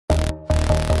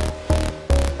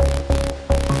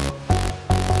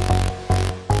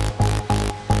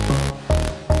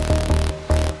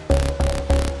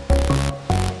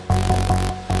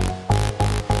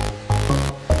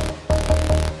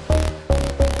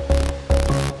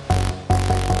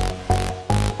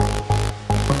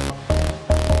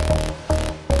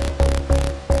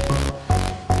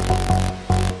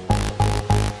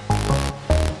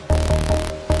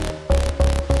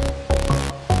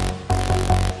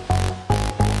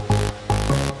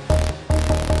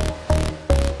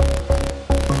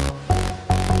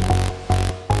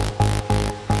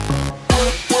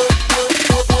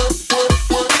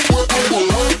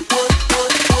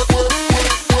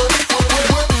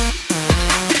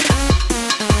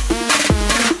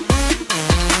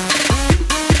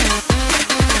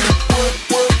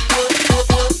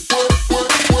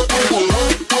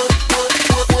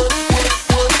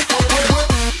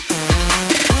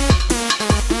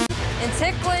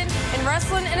tickling and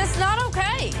wrestling, and it's not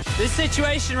okay. This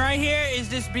situation right here is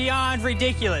just beyond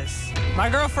ridiculous. My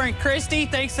girlfriend, Christy,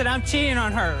 thinks that I'm cheating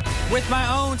on her with my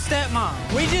own stepmom.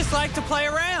 We just like to play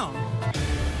around.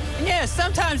 And yeah,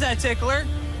 sometimes I tickle her.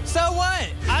 So what?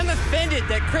 I'm offended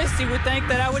that Christy would think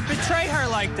that I would betray her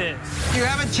like this. You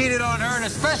haven't cheated on her, and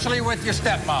especially with your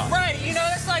stepmom. Right, you know,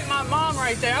 that's like my mom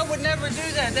right there. I would never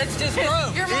do that. That's just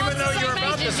gross. Even though you're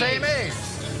about the same age.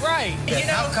 Right. Then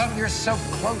how come you're so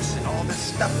close and all this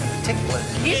stuff tickling?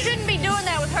 You shouldn't be doing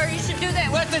that with her. You should do that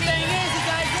But with the thing is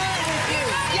I do it with you.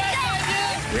 Yes,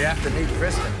 I do. We have to meet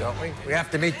Kristen, don't we? We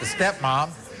have to meet the stepmom.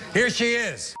 Here she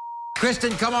is.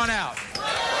 Kristen, come on out.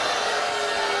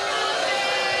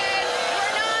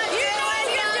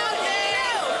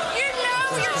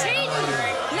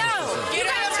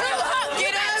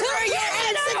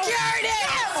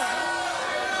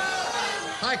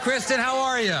 Hi, Kristen. How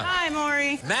are you? Hi,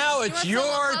 Maury. Now it's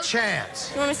your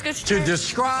chance to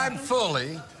describe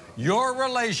fully your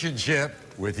relationship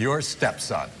with your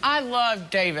stepson. I love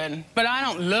David, but I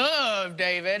don't love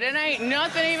David. It ain't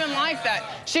nothing even like that.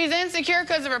 She's insecure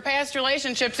because of her past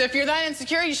relationships. If you're that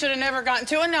insecure, you should have never gotten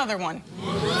to another one.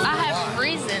 I have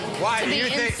reason to be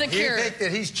insecure. Do you think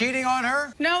that he's cheating on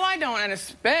her? No, I don't, and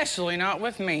especially not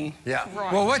with me. Yeah.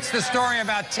 Right. Well, what's the story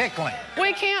about tickling?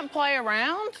 We can't play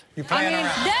around. You playing around?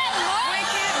 That much? We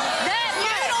can't.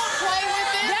 You don't play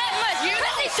with it. That much? You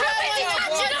don't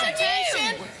play with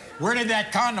attention. Where did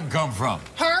that condom come from?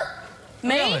 Her.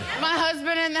 Me? Really? My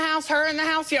husband in the house, her in the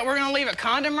house. Yet we're gonna leave a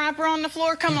condom wrapper on the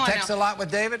floor. Come on You text now. a lot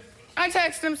with David? I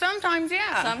text him sometimes,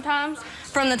 yeah. Sometimes.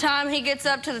 From the time he gets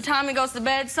up to the time he goes to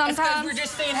bed, sometimes. That's because we're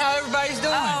just seeing how everybody's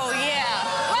doing. Oh, yeah.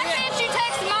 Why can't you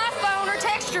text my phone or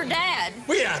text your dad?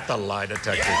 We at the lie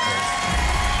detector test.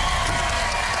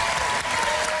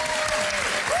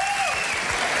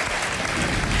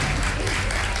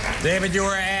 David, you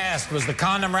were asked, was the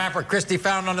condom wrapper Christy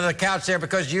found under the couch there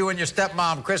because you and your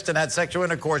stepmom, Kristen, had sexual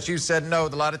intercourse? You said no.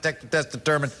 The lie detector test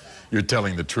determined you're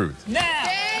telling the truth. Now!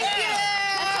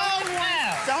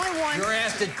 It's only one. You were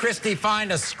asked, did Christy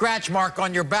find a scratch mark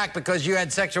on your back because you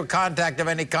had sexual contact of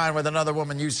any kind with another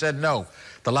woman? You said no.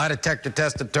 The lie detector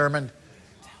test determined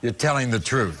you're telling the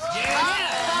truth.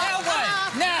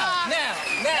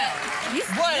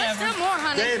 There's still more,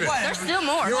 honey. David, There's still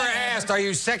more. You were asked, are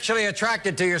you sexually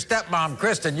attracted to your stepmom,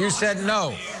 Kristen? You said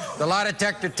no. The lie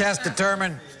detector test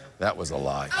determined that was a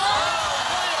lie.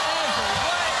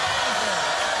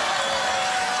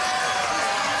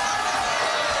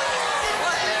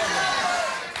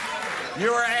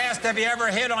 You were asked, have you ever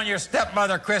hit on your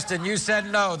stepmother, Kristen? You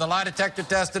said no. The lie detector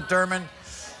test determined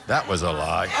that was a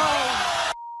lie.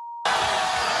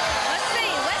 Let's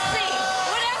see.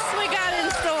 What else we got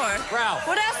in store? Ralph.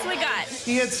 What else we got?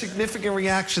 He had significant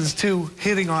reactions to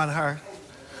hitting on her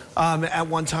at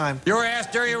one time. You were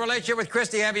asked during your relationship with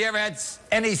Christy, have you ever had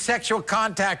any sexual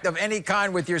contact of any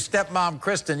kind with your stepmom,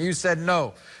 Kristen? You said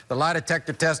no. The lie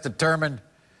detector test determined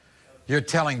you're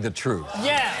telling the truth.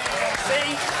 Yeah.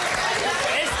 See?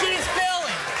 It's just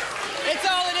feeling. It's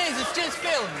all it is. It's just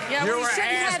feeling. Yeah, You we were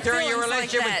shouldn't have asked during your feelings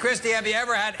relationship like with that. Christy, have you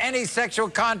ever had any sexual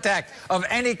contact of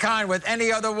any kind with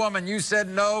any other woman? You said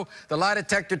no. The lie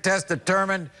detector test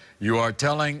determined you are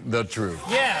telling the truth.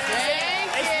 Yeah.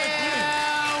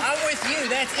 I'm with you.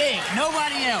 That's it.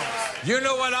 Nobody else. You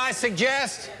know what I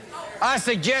suggest? I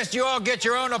suggest you all get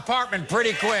your own apartment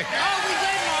pretty quick. Oh, we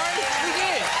did, Maury. We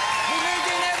did. We moved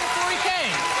in there before we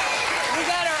came. We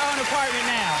got our own apartment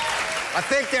now. I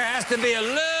think there has to be a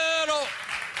little,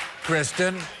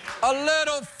 Kristen, a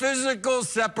little physical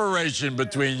separation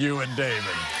between you and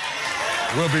David.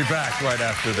 We'll be back right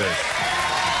after this.